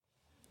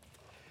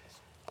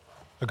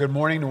Good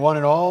morning to one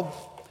and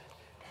all.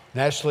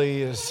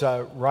 Ashley is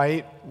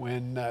right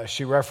when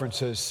she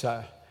references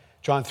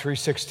John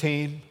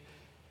 3:16.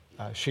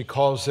 She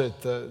calls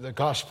it the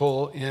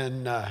gospel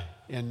in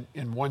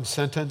one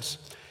sentence.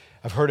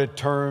 I've heard it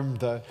termed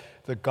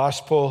the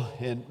gospel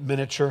in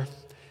miniature.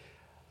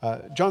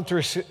 John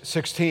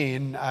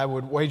 3:16, I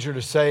would wager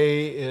to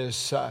say,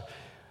 is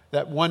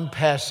that one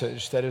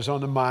passage that is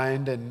on the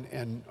mind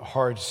and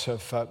hearts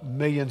of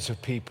millions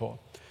of people.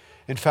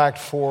 In fact,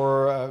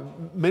 for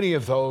many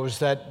of those,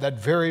 that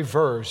very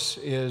verse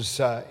is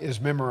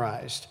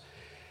memorized.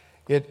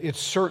 It's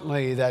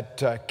certainly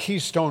that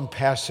keystone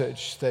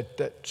passage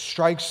that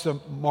strikes the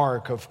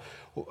mark of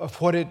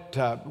what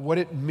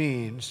it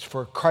means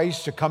for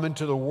Christ to come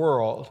into the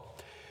world,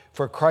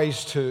 for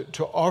Christ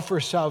to offer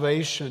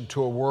salvation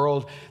to a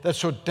world that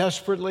so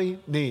desperately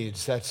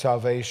needs that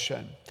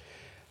salvation.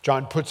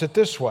 John puts it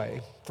this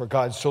way: for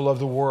God so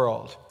loved the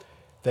world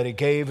that he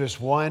gave his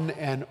one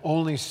and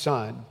only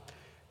Son,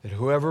 that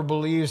whoever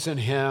believes in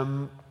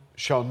him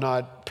shall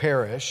not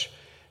perish,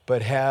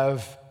 but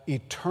have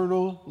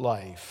eternal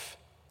life.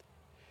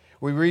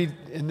 We read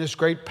in this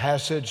great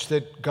passage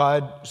that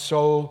God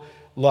so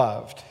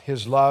loved.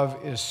 His love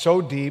is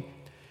so deep,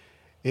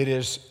 it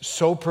is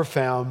so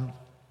profound,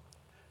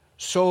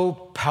 so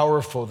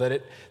powerful that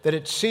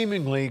it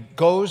seemingly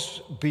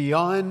goes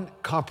beyond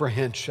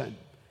comprehension.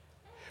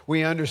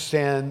 We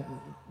understand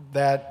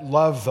that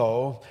love,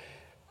 though,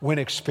 when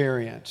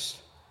experienced,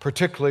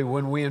 particularly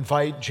when we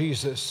invite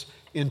Jesus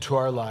into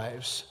our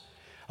lives.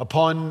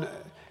 Upon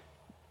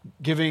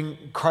giving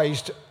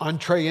Christ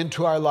entree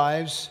into our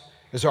lives,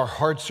 as our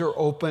hearts are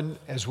open,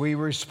 as we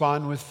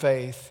respond with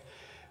faith,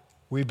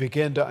 we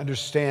begin to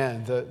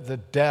understand the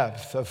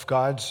depth of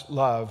God's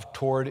love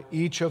toward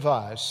each of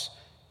us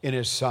in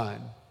his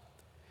Son.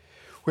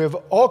 We have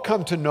all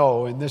come to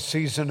know in this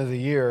season of the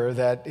year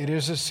that it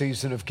is a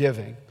season of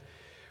giving.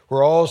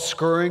 We're all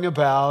scurrying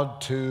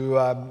about to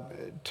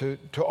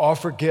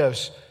offer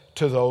gifts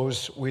to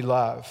those we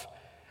love.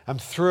 I'm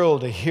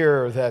thrilled to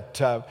hear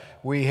that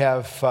we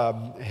have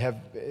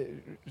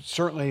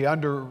certainly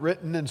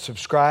underwritten and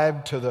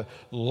subscribed to the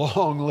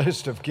long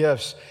list of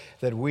gifts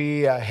that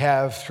we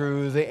have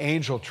through the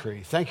Angel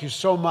Tree. Thank you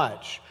so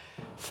much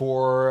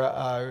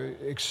for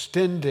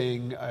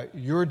extending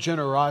your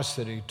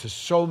generosity to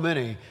so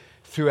many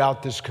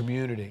throughout this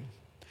community.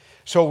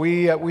 So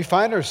we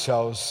find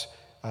ourselves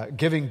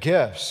giving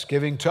gifts,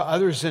 giving to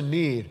others in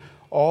need,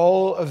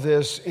 all of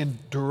this in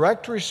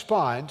direct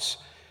response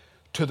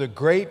to the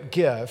great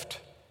gift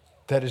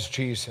that is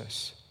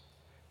Jesus.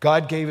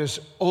 God gave his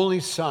only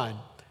Son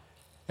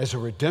as a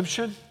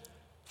redemption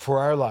for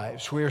our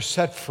lives. We are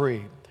set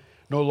free.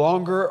 No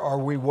longer are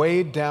we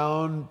weighed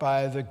down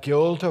by the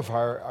guilt of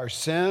our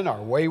sin,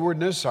 our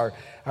waywardness,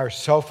 our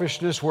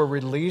selfishness. We're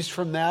released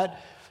from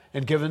that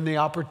and given the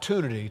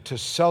opportunity to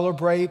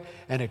celebrate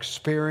and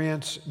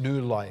experience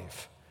new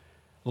life.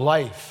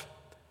 Life,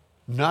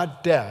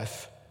 not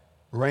death,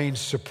 reigns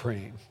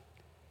supreme.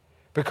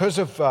 Because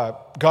of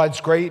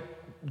God's great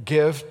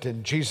gift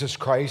in Jesus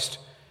Christ,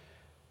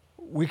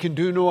 we can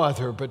do no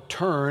other but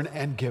turn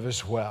and give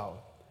as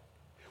well.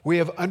 We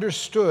have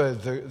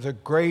understood the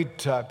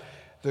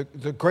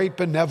great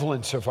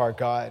benevolence of our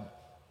God.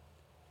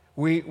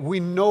 We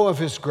know of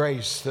his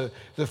grace,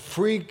 the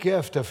free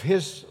gift of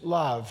his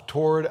love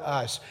toward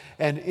us.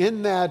 And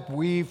in that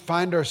we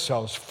find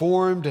ourselves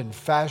formed and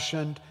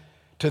fashioned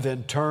to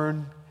then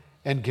turn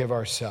and give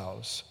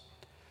ourselves.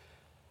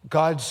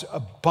 God's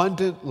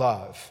abundant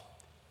love,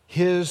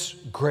 his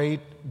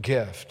great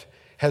gift,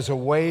 has a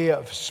way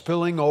of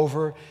spilling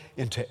over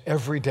into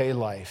everyday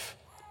life.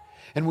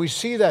 And we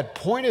see that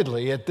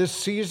pointedly at this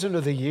season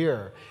of the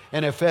year.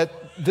 And if at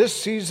this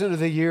season of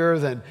the year,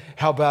 then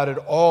how about at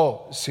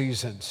all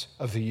seasons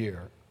of the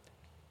year?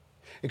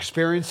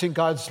 Experiencing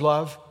God's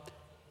love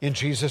in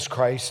Jesus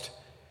Christ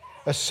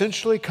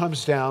essentially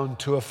comes down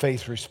to a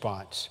faith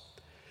response.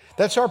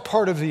 That's our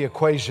part of the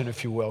equation,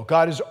 if you will.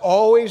 God is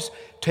always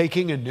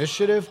taking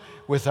initiative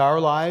with our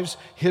lives.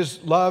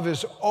 His love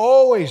is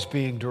always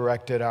being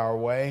directed our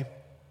way.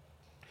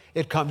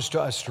 It comes to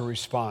us to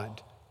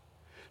respond,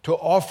 to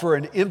offer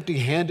an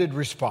empty-handed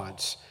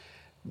response,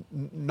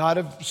 not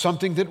of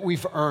something that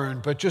we've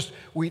earned, but just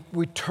we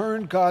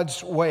turn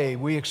God's way.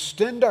 We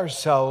extend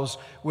ourselves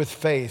with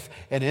faith,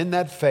 and in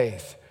that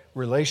faith,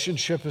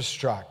 relationship is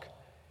struck.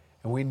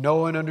 And we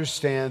know and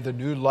understand the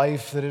new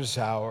life that is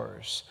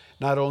ours,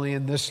 not only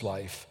in this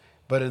life,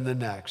 but in the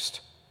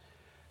next.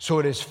 So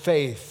it is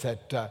faith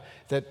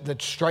that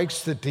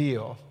strikes the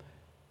deal.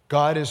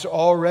 God has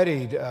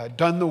already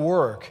done the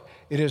work.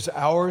 It is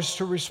ours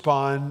to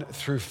respond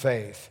through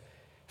faith.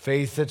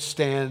 Faith that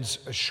stands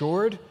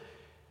assured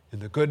in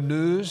the good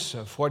news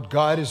of what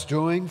God is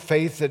doing.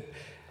 Faith that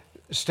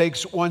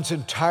stakes one's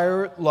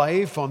entire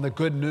life on the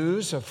good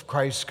news of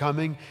Christ's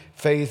coming.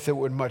 Faith that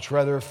would much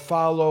rather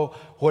follow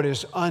what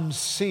is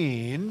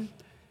unseen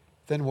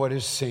than what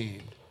is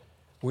seen.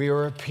 We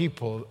are a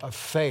people of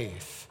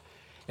faith,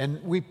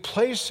 and we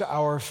place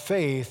our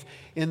faith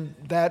in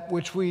that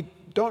which we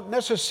don't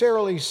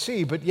necessarily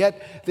see, but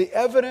yet the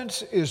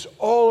evidence is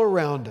all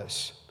around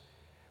us.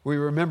 We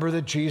remember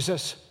that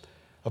Jesus,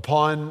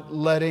 upon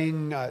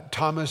letting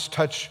Thomas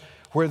touch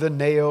where the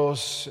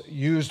nails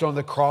used on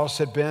the cross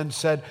had been,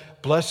 said,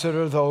 "Blessed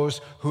are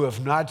those who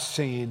have not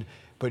seen,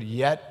 but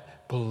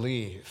yet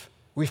believe."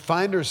 We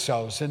find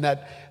ourselves in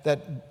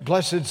that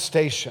blessed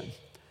station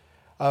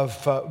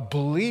of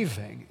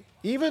believing,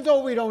 even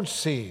though we don't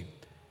see.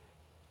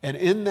 And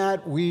in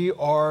that, we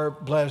are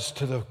blessed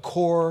to the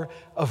core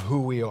of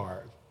who we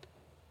are.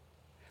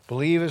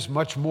 Believe is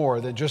much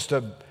more than just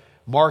a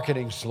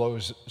marketing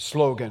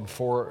slogan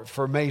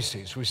for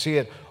Macy's. We see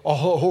it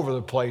all over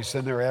the place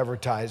in their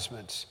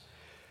advertisements.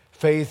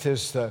 Faith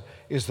is the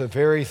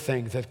very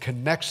thing that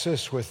connects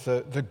us with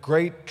the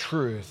great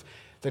truth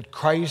that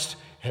Christ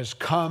has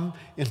come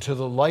into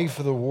the life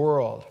of the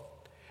world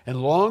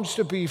and longs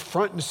to be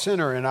front and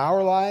center in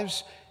our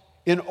lives,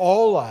 in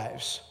all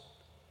lives,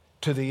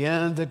 to the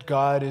end that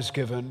God is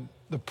given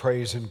the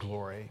praise and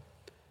glory.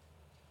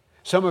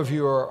 Some of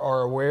you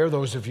are aware,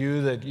 those of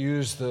you that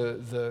use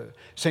the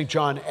St.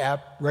 John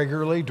app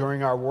regularly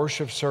during our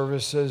worship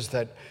services,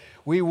 that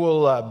we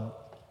will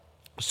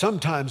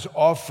sometimes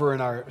offer in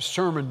our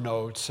sermon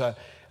notes a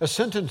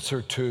sentence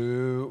or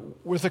two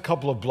with a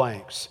couple of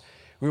blanks.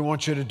 We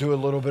want you to do a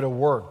little bit of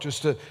work,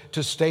 just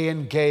to stay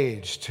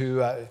engaged,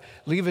 to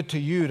leave it to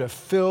you to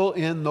fill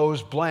in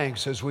those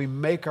blanks as we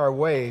make our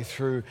way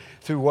through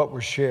what we're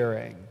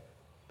sharing.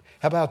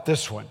 How about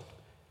this one?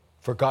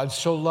 For God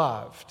so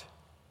loved,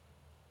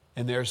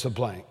 and there's the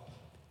blank,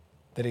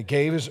 that he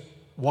gave his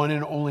one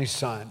and only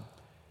Son,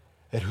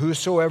 that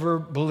whosoever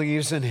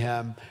believes in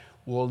him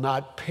will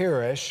not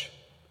perish,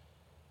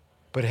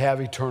 but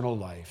have eternal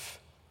life.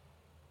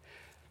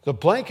 The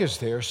blank is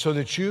there so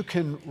that you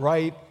can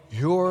write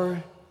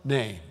your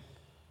name.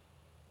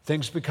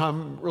 Things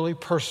become really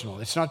personal.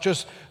 It's not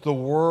just the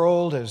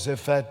world as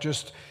if that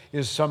just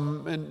is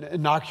some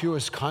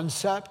innocuous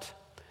concept,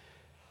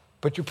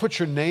 but you put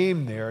your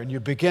name there and you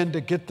begin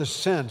to get the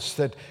sense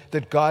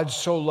that God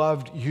so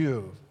loved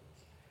you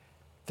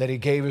that he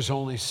gave his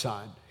only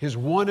Son, his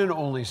one and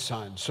only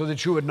Son, so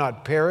that you would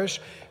not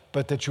perish,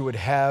 but that you would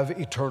have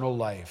eternal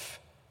life.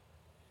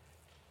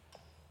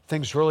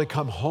 Things really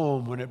come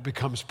home when it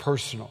becomes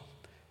personal.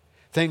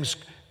 Things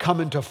come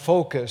into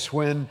focus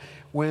when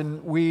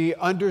we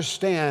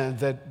understand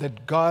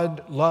that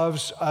God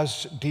loves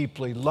us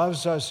deeply,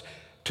 loves us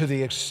to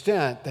the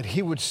extent that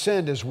he would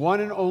send his one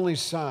and only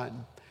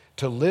Son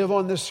to live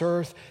on this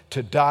earth,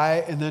 to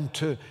die, and then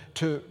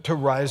to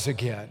rise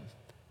again.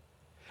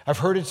 I've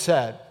heard it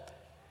said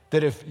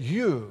that if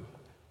you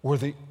were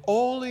the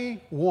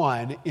only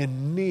one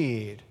in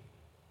need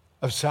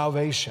of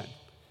salvation,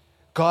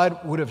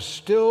 God would have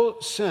still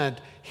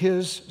sent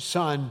his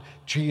Son,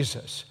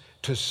 Jesus,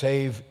 to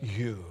save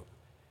you.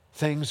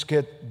 Things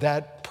get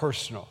that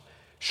personal.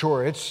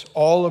 Sure, it's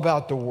all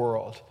about the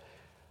world.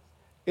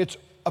 It's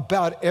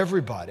about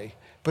everybody,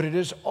 but it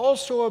is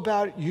also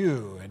about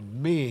you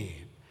and me.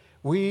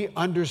 We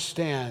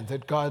understand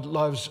that God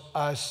loves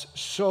us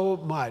so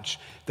much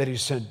that he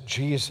sent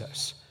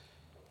Jesus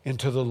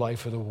into the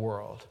life of the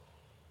world.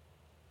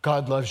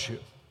 God loves you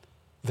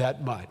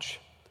that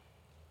much.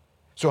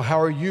 So how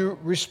are you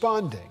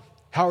responding?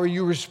 How are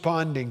you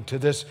responding to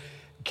this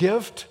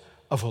gift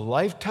of a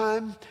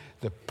lifetime,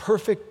 the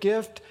perfect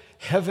gift,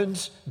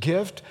 heaven's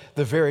gift,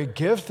 the very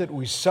gift that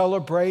we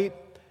celebrate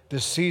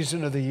this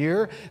season of the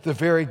year, the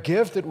very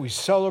gift that we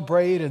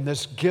celebrate in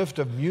this gift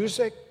of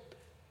music?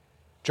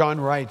 John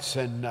writes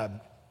in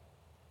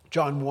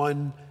John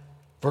 1,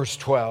 verse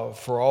 12,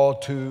 for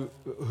all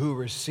who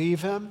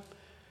receive him,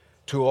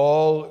 to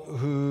all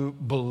who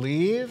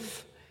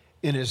believe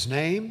in his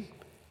name,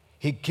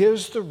 he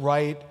gives the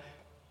right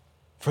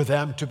for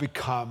them to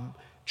become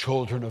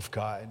children of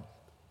God.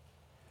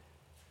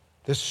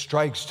 This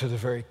strikes to the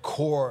very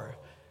core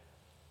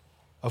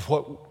of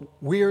what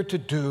we are to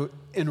do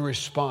in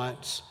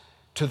response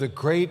to the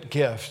great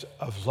gift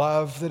of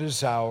love that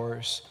is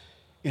ours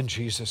in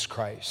Jesus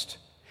Christ.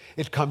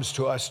 It comes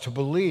to us to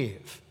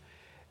believe,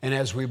 and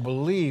as we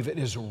believe, it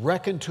is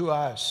reckoned to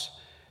us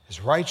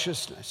as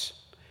righteousness.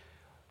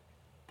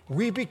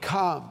 We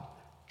become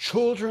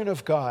children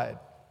of God.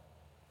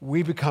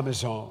 We become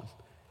his own.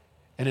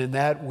 And in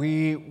that,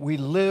 we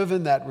live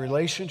in that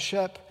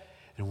relationship,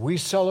 and we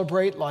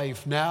celebrate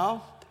life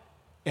now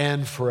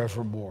and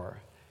forevermore.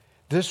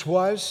 This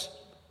was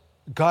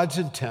God's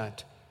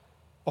intent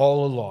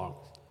all along.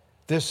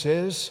 This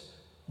is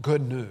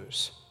good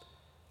news.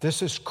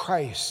 This is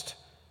Christ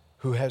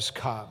who has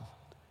come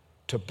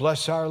to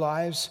bless our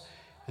lives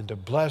and to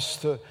bless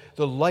the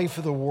life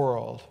of the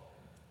world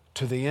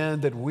to the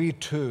end that we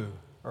too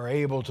are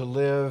able to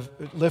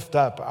lift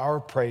up our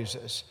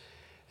praises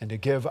and to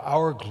give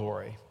our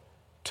glory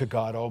to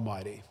God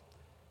Almighty,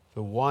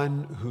 the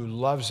one who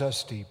loves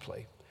us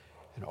deeply.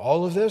 And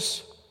all of this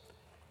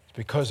is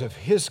because of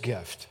his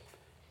gift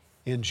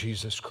in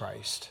Jesus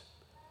Christ.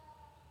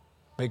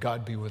 May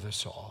God be with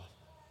us all.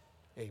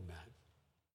 Amen.